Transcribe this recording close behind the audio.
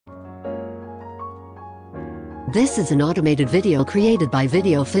This is an automated video created by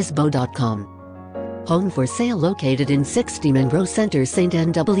videofizbo.com. Home for sale located in 60 Monroe Center St.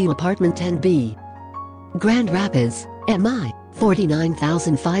 NW Apartment 10B. Grand Rapids, MI,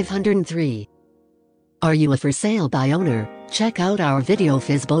 49,503. Are you a for sale by owner? Check out our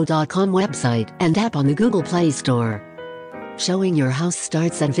videofizbo.com website and app on the Google Play Store. Showing your house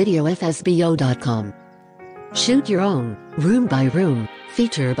starts at videofizbo.com. Shoot your own, room by room,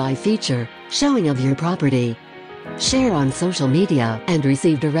 feature by feature, showing of your property. Share on social media and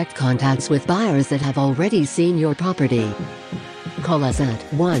receive direct contacts with buyers that have already seen your property. Call us at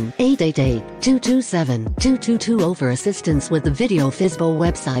 1-888-227-2220 for assistance with the Video Fizbo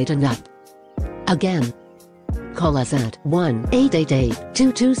website and app. Again, call us at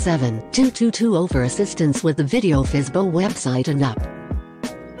 1-888-227-2220 for assistance with the Video Fizbo website and app.